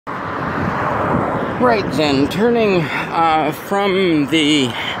Right then, turning from the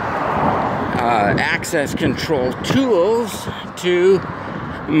access control tools to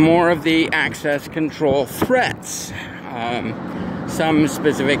more of the access control threats. Some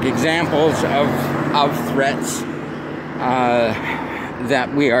specific examples of threats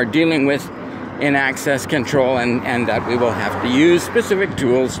that we are dealing with in access control and that we will have to use specific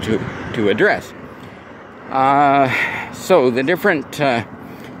tools to address. So the different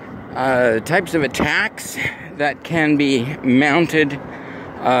types of attacks that can be mounted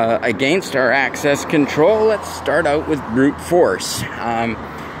against our access control. Let's start out with brute force.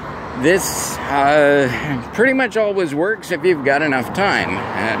 This pretty much always works if you've got enough time.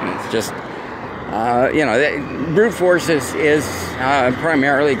 And it's just, brute force is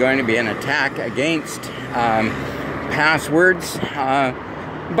primarily going to be an attack against passwords.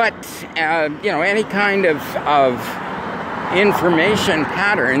 But any kind of information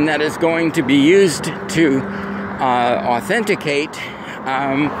pattern that is going to be used to authenticate,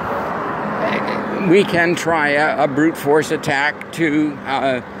 we can try a brute force attack to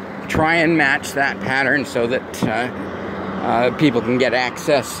try and match that pattern so that people can get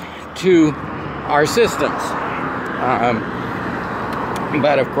access to our systems.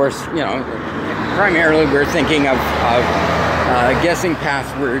 But of course, primarily we're thinking of guessing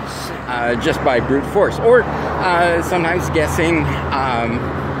passwords just by brute force, or sometimes guessing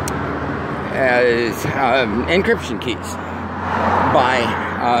encryption keys by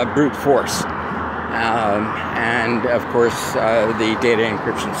brute force. And of course, the data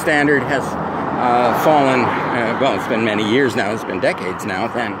encryption standard has fallen, well, it's been many years now, it's been decades now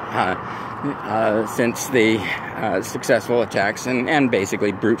then, since the successful attacks and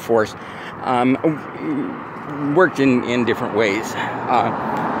basically brute force worked in different ways.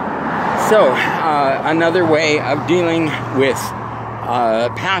 So another way of dealing with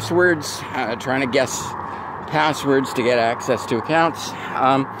passwords, trying to guess passwords to get access to accounts,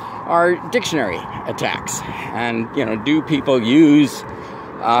 are dictionary attacks. And do people use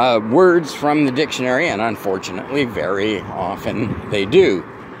words from the dictionary? And unfortunately, very often they do.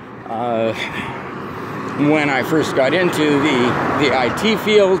 When I first got into the IT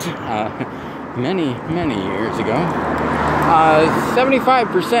field many years ago,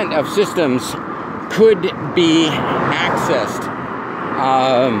 75% of systems could be accessed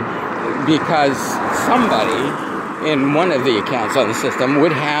because somebody in one of the accounts on the system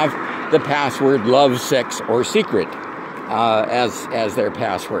would have the password love, sex, or secret as their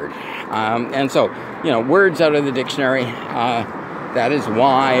password. And so, words out of the dictionary, that is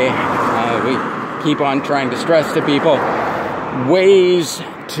why we keep on trying to stress to people ways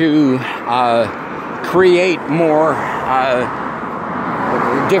to create more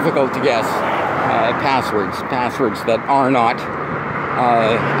difficult to guess passwords that are not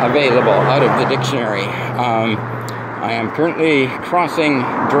available out of the dictionary. I am currently crossing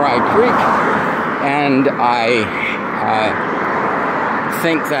Dry Creek, and I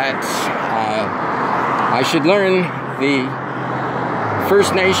think that I should learn the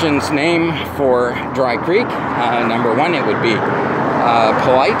First Nations name for Dry Creek. Number one, it would be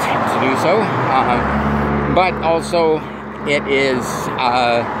polite to do so, but also it is,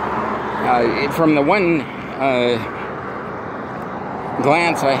 from the one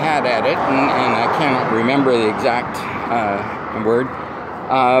glance I had at it, and I cannot remember the exact word,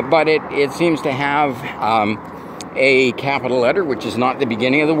 but it seems to have a capital letter, which is not the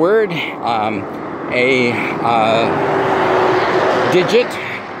beginning of the word, a digit,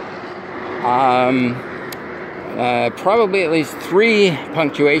 probably at least 3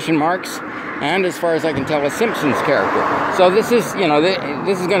 punctuation marks, and as far as I can tell, a Simpsons character. So this is,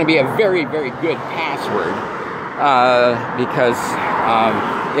 this is going to be a very, very good password, because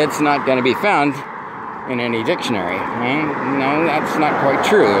it's not going to be found in any dictionary. No, that's not quite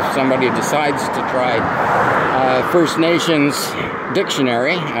true. If somebody decides to try First Nations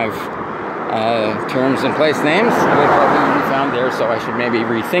dictionary of terms and place names, it will probably be found there, so I should maybe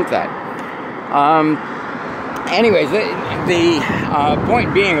rethink that. Anyways, the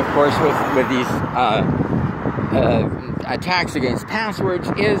point being, of course, with these attacks against passwords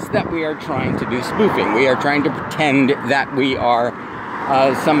is that we are trying to do spoofing. We are trying to pretend that we are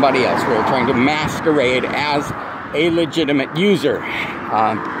somebody else. We are trying to masquerade as a legitimate user.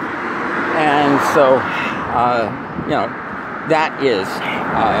 And so, that is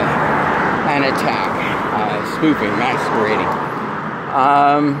an attack, spoofing, masquerading.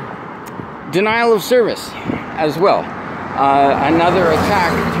 Denial of service as well. Another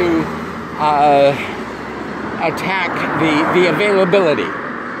attack to attack the availability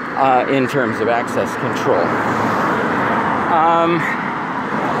in terms of access control.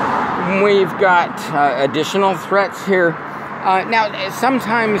 We've got additional threats here. Now,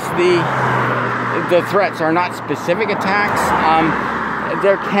 sometimes the threats are not specific attacks.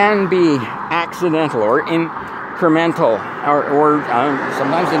 There can be accidental or incremental or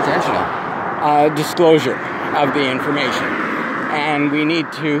sometimes intentional disclosure of the information. And we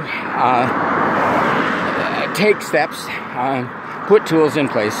need to take steps, put tools in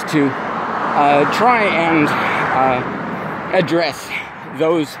place to try and address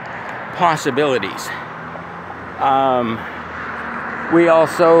those possibilities. We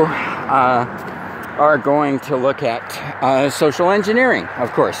also are going to look at social engineering,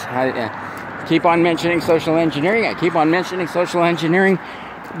 of course. I keep on mentioning social engineering. I keep on mentioning social engineering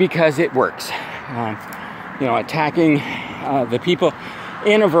because it works. Attacking the people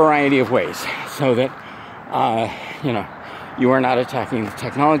in a variety of ways, so that you are not attacking the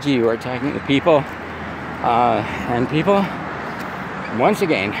technology, you are attacking the people, and people, once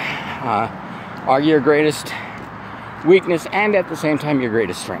again, are your greatest weakness and at the same time your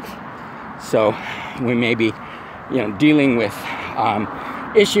greatest strength. So we may be, dealing with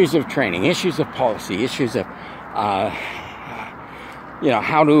issues of training, issues of policy, issues of,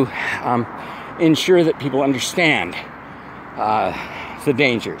 how to ensure that people understand the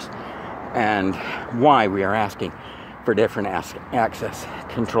dangers and why we are asking for different access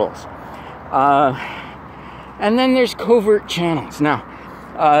controls. And then there's covert channels. Now,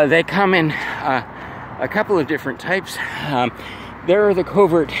 they come in a couple of different types. There are the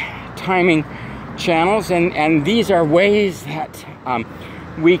covert timing channels, and these are ways that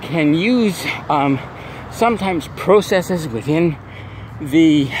we can use sometimes processes within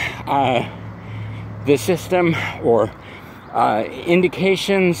the system, or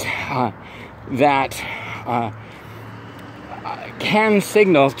indications that can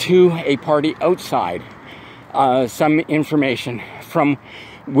signal to a party outside some information from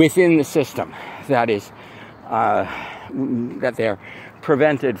within the system that is that they're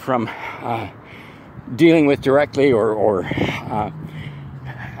prevented from dealing with directly or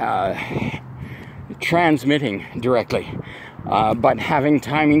transmitting directly, but having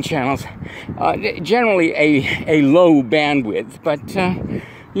timing channels, generally a low bandwidth, but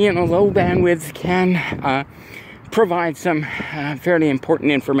low bandwidth can provide some fairly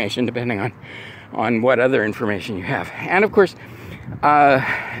important information depending on what other information you have. And of course,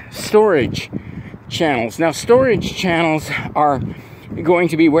 storage channels. Now, storage channels are going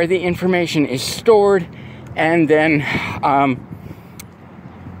to be where the information is stored and then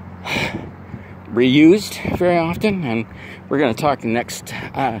reused very often, and we're going to talk in the next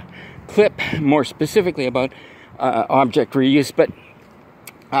clip more specifically about object reuse, but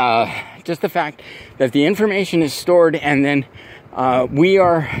just the fact that the information is stored and then we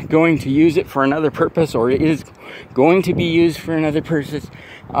are going to use it for another purpose, or it is going to be used for another purpose.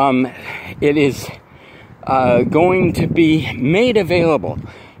 It is going to be made available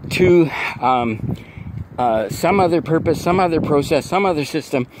to some other purpose, some other process, some other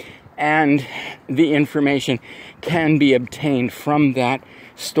system, and the information can be obtained from that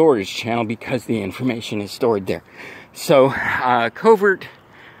storage channel because the information is stored there. So covert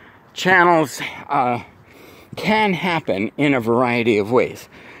channels can happen in a variety of ways.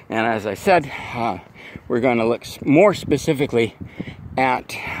 And as I said, we're going to look more specifically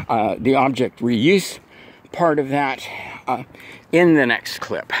at the object reuse part of that in the next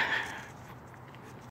clip.